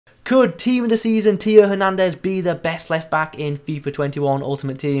Could Team of the Season THEO HERNANDEZ be the best left back in FIFA 21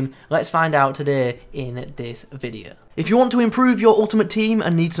 Ultimate Team? Let's find out today in this video. If you want to improve your Ultimate Team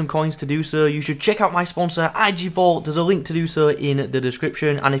and need some coins to do so, you should check out my sponsor IG Vault. There's a link to do so in the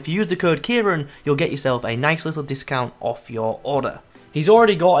description, and if you use the code Kieran, you'll get yourself a nice little discount off your order. He's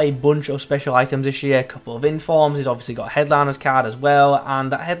already got a bunch of special items this year, a couple of informs, he's obviously got a headliners card as well,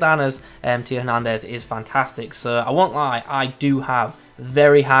 and that headliners THEO HERNANDEZ is fantastic, so I won't lie, I do have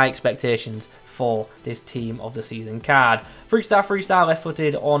very high expectations for this Team of the Season card. 3-star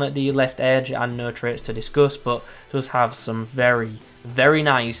left-footed on the left edge and no traits to discuss, but does have some very, very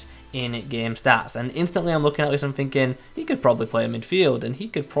nice in-game stats, and instantly I'm looking at this and thinking he could probably play midfield, and he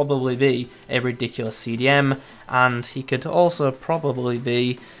could probably be a ridiculous CDM, and he could also probably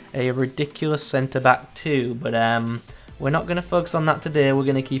be a ridiculous centre-back too, but we're not going to focus on that today. We're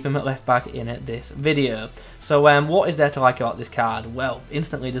going to keep him at left back in this video. So what is there to like about this card? Well,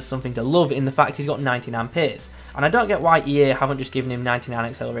 instantly there's something to love in the fact he's got 99 pace. And I don't get why EA haven't just given him 99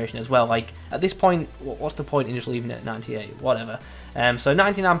 acceleration as well. Like, at this point, what's the point in just leaving it at 98? Whatever. So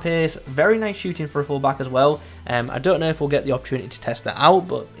 99 pace, very nice shooting for a fullback as well. I don't know if we'll get the opportunity to test that out,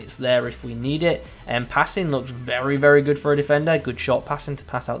 but it's there if we need it. Passing looks very, very good for a defender. Good short passing to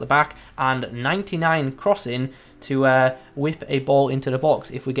pass out the back. And 99 crossing to whip a ball into the box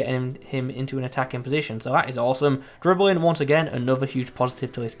if we get him into an attacking position. So that is awesome. Dribbling, once again, another huge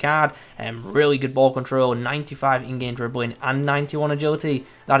positive to this card. Really good ball control, 95 in-game dribbling and 91 agility.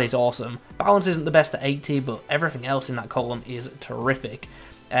 That is awesome. Balance isn't the best at 80, but everything else in that column is terrific.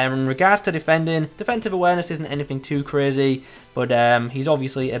 In regards to defending, defensive awareness isn't anything too crazy, but he's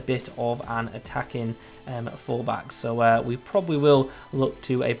obviously a bit of an attacking fullback, so we probably will look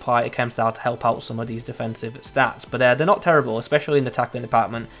to apply a chem style to help out some of these defensive stats, but they're not terrible, especially in the tackling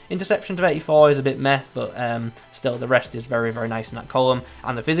department. Interception to 84 is a bit meh, but still the rest is very, very nice in that column.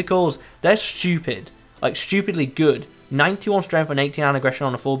 And the physicals, they're stupid, like stupidly good. 91 strength and 89 aggression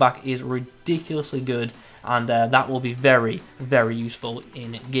on a fullback is ridiculously good, and that will be very, very useful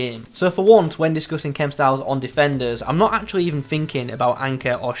in game. So for once, when discussing chem styles on defenders, I'm not actually even thinking about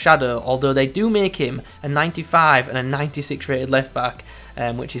Anchor or Shadow, although they do make him a 95 and a 96 rated left back,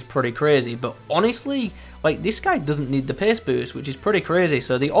 which is pretty crazy. But honestly, like, this guy doesn't need the pace boost, which is pretty crazy.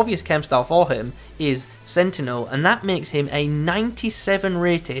 So the obvious chem style for him is Sentinel, and that makes him a 97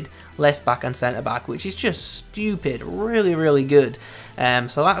 rated left back and centre back, which is just stupid, really, really good.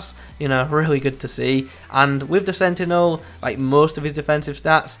 So that's, you know, really good to see. And with the Sentinel, like, most of his defensive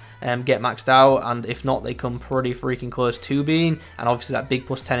stats get maxed out, and if not, they come pretty freaking close to being. And obviously that big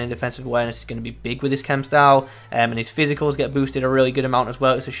 +10 in defensive awareness is going to be big with his chem style, and his physicals get boosted a really good amount as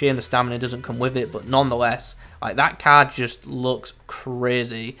well. It's a shame the stamina doesn't come with it, but nonetheless, like, that card just looks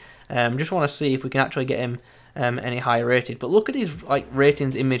crazy. Just want to see if we can actually get him any higher rated. But look at his, like,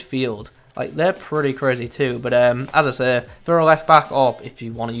 ratings in midfield. Like, they're pretty crazy too. But as I say, for a left back, or if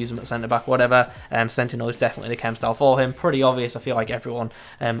you want to use him at centre back, whatever, Sentinel is definitely the chem style for him. Pretty obvious. I feel like everyone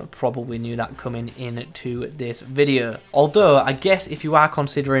probably knew that coming into this video. Although I guess if you are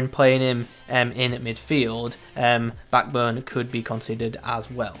considering playing him in midfield, Backbone could be considered as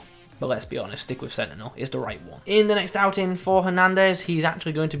well. But let's be honest, stick with Sentinel is the right one. In the next outing for Hernandez, he's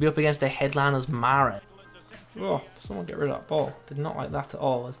actually going to be up against a headliner's Mare. Oh, someone get rid of that ball. Did not like that at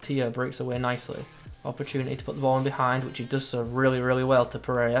all as THEO breaks away nicely. Opportunity to put the ball in behind, which he does so really, really well to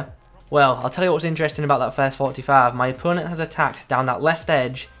Pereira. Well, I'll tell you what's interesting about that first 45. My opponent has attacked down that left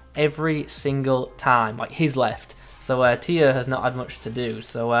edge every single time, like his left. So THEO has not had much to do.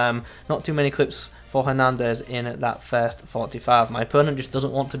 So not too many clips for Hernandez in that first 45. My opponent just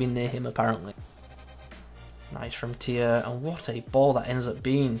doesn't want to be near him, apparently. Nice from THEO, and what a ball that ends up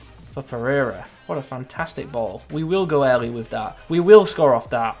being for Pereira. What a fantastic ball. We will go early with that. We will score off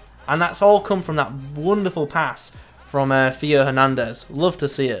that. And that's all come from that wonderful pass from THEO HERNANDEZ. Love to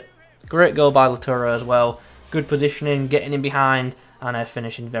see it. Great goal by Lodeiro as well. Good positioning, getting in behind, and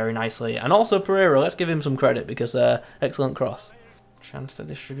finishing very nicely. And also Pereira, let's give him some credit because excellent cross. Chance to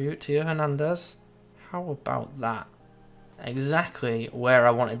distribute THEO HERNANDEZ. How about that? Exactly where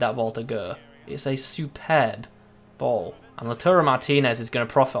I wanted that ball to go. It's a superb ball. And Martinez is going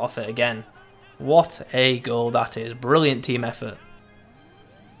to profit off it again. What a goal that is. Brilliant team effort.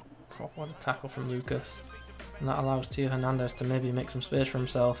 Oh, what a tackle from Lucas. And that allows THEO HERNANDEZ to maybe make some space for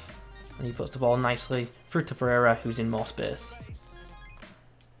himself. And he puts the ball nicely through to Pereira, who's in more space.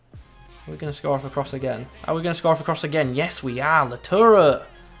 Are we going to score off a cross again? Are we going to score off a cross again? Yes, we are. Lodeiro.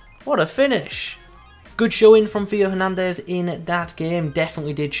 What a finish. good showing from Theo Hernandez in that game.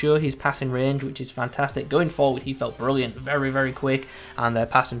 Definitely did show his passing range, which is fantastic. Going forward, he felt brilliant, very quick, and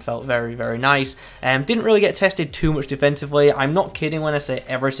passing felt very nice. Didn't really get tested too much defensively. I'm not kidding when I say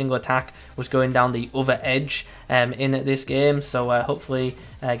every single attack was going down the other edge in this game, so hopefully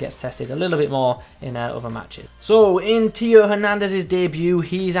gets tested a little bit more in other matches. So in Theo Hernandez's debut,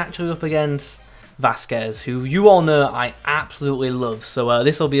 he's actually up against Vasquez, who you all know I absolutely love, so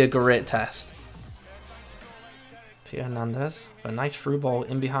this will be a great test. Theo Hernandez, a nice through ball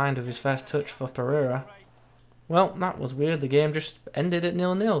in behind of his first touch for Pereira. Well, that was weird. The game just ended at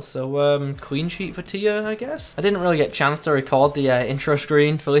 0-0, so clean sheet for Theo, I guess. I didn't really get a chance to record the intro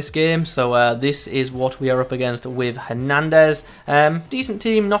screen for this game, so this is what we are up against with Hernandez. Decent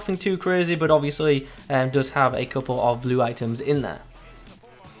team, nothing too crazy, but obviously does have a couple of blue items in there.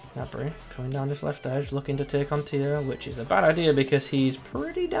 Nabry coming down this left edge, looking to take on Theo, which is a bad idea because he's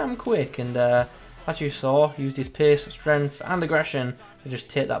pretty damn quick, and as you saw, used his pace, strength and aggression to just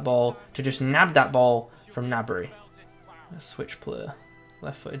take that ball, to just nab that ball from Nabry. A switch player.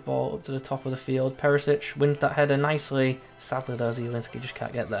 Left-footed ball up to the top of the field. Perisic wins that header nicely. Sadly though, Zielinski just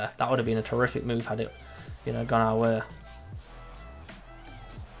can't get there. That would have been a terrific move had it, you know, gone our way.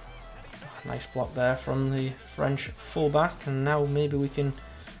 Nice block there from the French fullback, and now maybe we can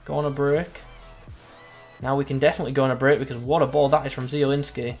go on a break. Now we can definitely go on a break because what a ball that is from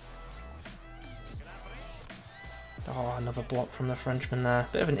Zielinski. Oh, another block from the Frenchman there.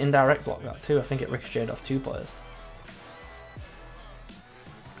 Bit of an indirect block that too. I think it ricocheted off two players.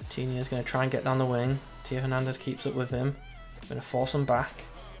 Martinez is going to try and get down the wing. Theo Hernandez keeps up with him. Going to force him back.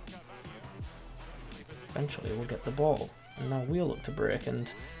 Eventually we'll get the ball. And now we'll look to break,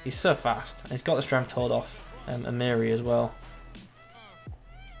 and he's so fast. And he's got the strength to hold off Amiri as well.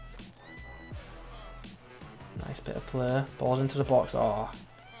 Nice bit of play. Balls into the box. Oh,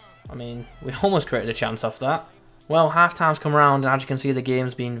 I mean, we almost created a chance off that. Well, half-time's come around, and as you can see, the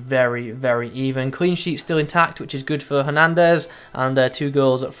game's been very even. Clean sheet still intact, which is good for Hernandez, and 2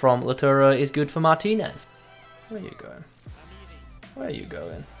 goals from Lodeiro is good for Martinez. Where are you going? Where are you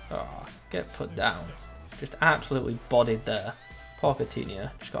going? Oh, get put down. Just absolutely bodied there. Poor Coutinho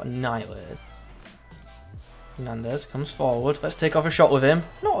just got annihilated. Hernandez comes forward. Let's take off a shot with him.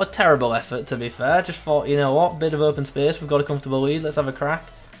 Not a terrible effort, to be fair. Just thought, you know what, bit of open space. We've got a comfortable lead. Let's have a crack.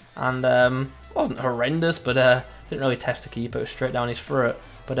 And wasn't horrendous, but didn't really test the keeper. It was straight down his throat.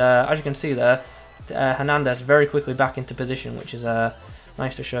 But as you can see there, Hernandez very quickly back into position, which is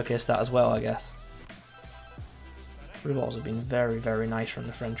nice to showcase that as well, I guess. Through balls have been very nice from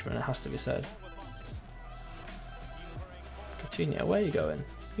the Frenchman, it has to be said. Coutinho, where are you going?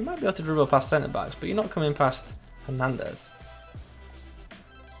 You might be able to dribble past centre-backs, but you're not coming past Hernandez.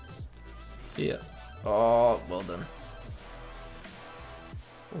 See ya. Oh, well done.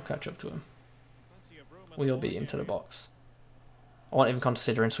 We'll catch up to him. We'll beat him to the box. I wasn't even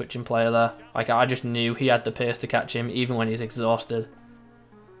considering switching player there. Like, I just knew he had the pace to catch him, even when he's exhausted.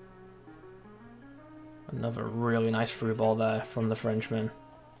 Another really nice through ball there from the Frenchman.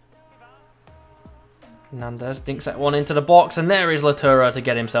 Hernandez dinks that one into the box, and there is Lodeiro to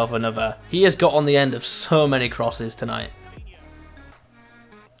get himself another. He has got on the end of so many crosses tonight.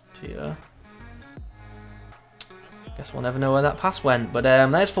 Theo. Guess we'll never know where that pass went, but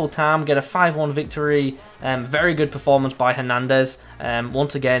there's full time. Get a 5-1 victory. Very good performance by Hernandez.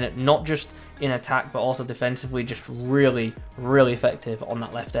 Once again, not just in attack, but also defensively, just really effective on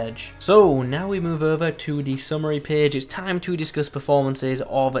that left edge. So now we move over to the summary page. It's time to discuss performances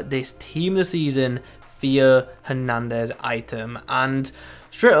of this team of the season, Theo Hernandez item. And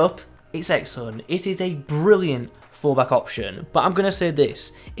straight up, it's excellent. It is a brilliant fullback option, but I'm going to say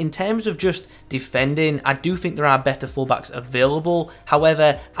this, in terms of just defending, I do think there are better fullbacks available.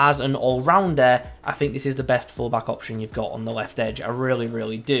 However, as an all-rounder, I think this is the best fullback option you've got on the left edge. I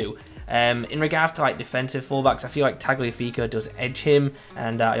really do. In regards to like defensive fullbacks, I feel like Tagliafico does edge him,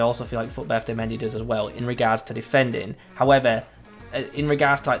 and I also feel like Footbirthday Mendy does as well in regards to defending. However, in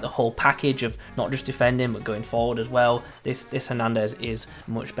regards to like the whole package of not just defending but going forward as well, this Hernandez is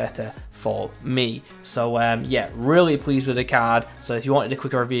much better for me. So yeah, really pleased with the card. So if you wanted a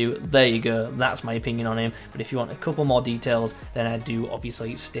quicker review, there you go, that's my opinion on him. But if you want a couple more details, then I do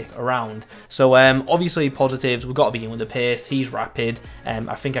obviously stick around. So obviously positives, we've got to begin with the pace. He's rapid.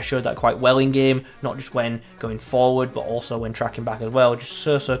 I think I showed that quite well in game, not just when going forward but also when tracking back as well. Just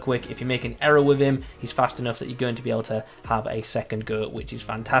so quick. If you make an error with him, he's fast enough that you're going to be able to have a second go, which is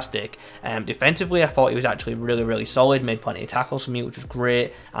fantastic. Defensively, I thought he was actually really solid, made plenty of tackles for me, which was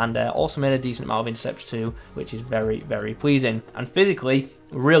great, and also made a decent amount of intercepts too, which is very pleasing. And physically,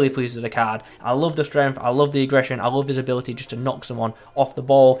 really pleased with the card. I love the strength, I love the aggression, I love his ability just to knock someone off the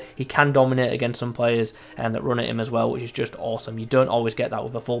ball. He can dominate against some players that run at him as well, which is just awesome. You don't always get that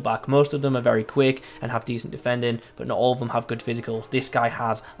with a fullback. Most of them are very quick and have decent defending, but not all of them have good physicals. This guy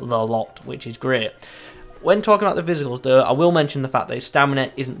has the lot, which is great. When talking about the physicals though, I will mention the fact that his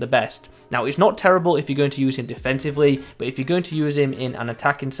stamina isn't the best. Now, it's not terrible if you're going to use him defensively, but if you're going to use him in an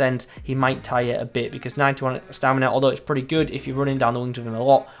attacking sense, he might tire a bit, because 91 stamina, although it's pretty good, if you're running down the wings with him a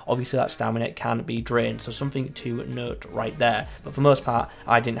lot, obviously that stamina can be drained, so something to note right there. But for the most part,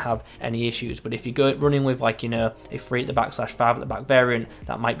 I didn't have any issues. But if you go running with, like, you know, a 3 at the back / 5 at the back variant,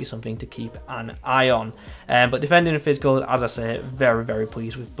 that might be something to keep an eye on. But defending and physical, as I say, very, very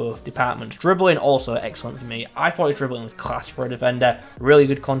pleased with both departments. Dribbling, also excellent for me. I thought his dribbling was class for a defender. Really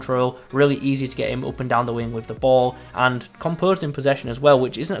good control, really easy to get him up and down the wing with the ball, and composed in possession as well,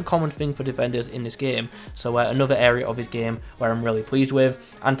 which isn't a common thing for defenders in this game. So another area of his game where I'm really pleased with.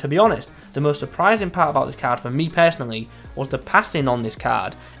 And to be honest, the most surprising part about this card for me personally was the passing on this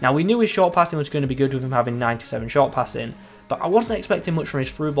card. Now, we knew his short passing was going to be good with him having 97 short passing, but I wasn't expecting much from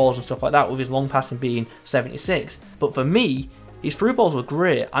his through balls and stuff like that, with his long passing being 76. But for me, his through balls were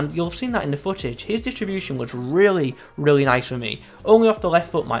great, and you'll have seen that in the footage. His distribution was really, really nice for me. Only off the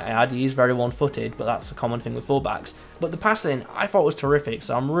left foot, might I add. He is very one-footed, but that's a common thing with fullbacks. But the passing, I thought, was terrific,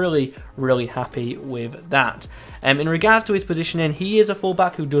 so I'm really, really happy with that. In regards to his positioning, he is a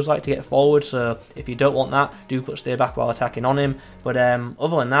fullback who does like to get forward, so if you don't want that, do put stay back while attacking on him. But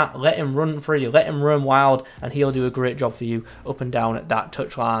other than that, let him run free, let him run wild, and he'll do a great job for you up and down at that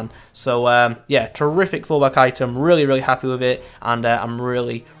touchline. So yeah, terrific fullback item. Really, really happy with it, and I'm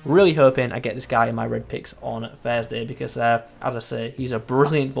really, really hoping I get this guy in my red picks on Thursday, because as I say, he's a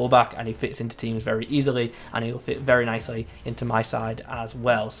brilliant fullback and he fits into teams very easily, and he'll fit very nicely into my side as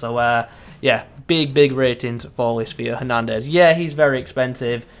well. So yeah, big ratings for this THEO Hernandez. Yeah, he's very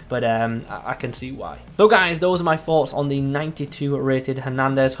expensive, but I can see why. So guys, those are my thoughts on the 92 rated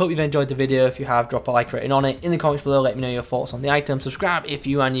Hernandez. Hope you've enjoyed the video. If you have, drop a like rating on it in the comments below. Let me know your thoughts on the item. Subscribe if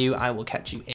you are new. I will catch you in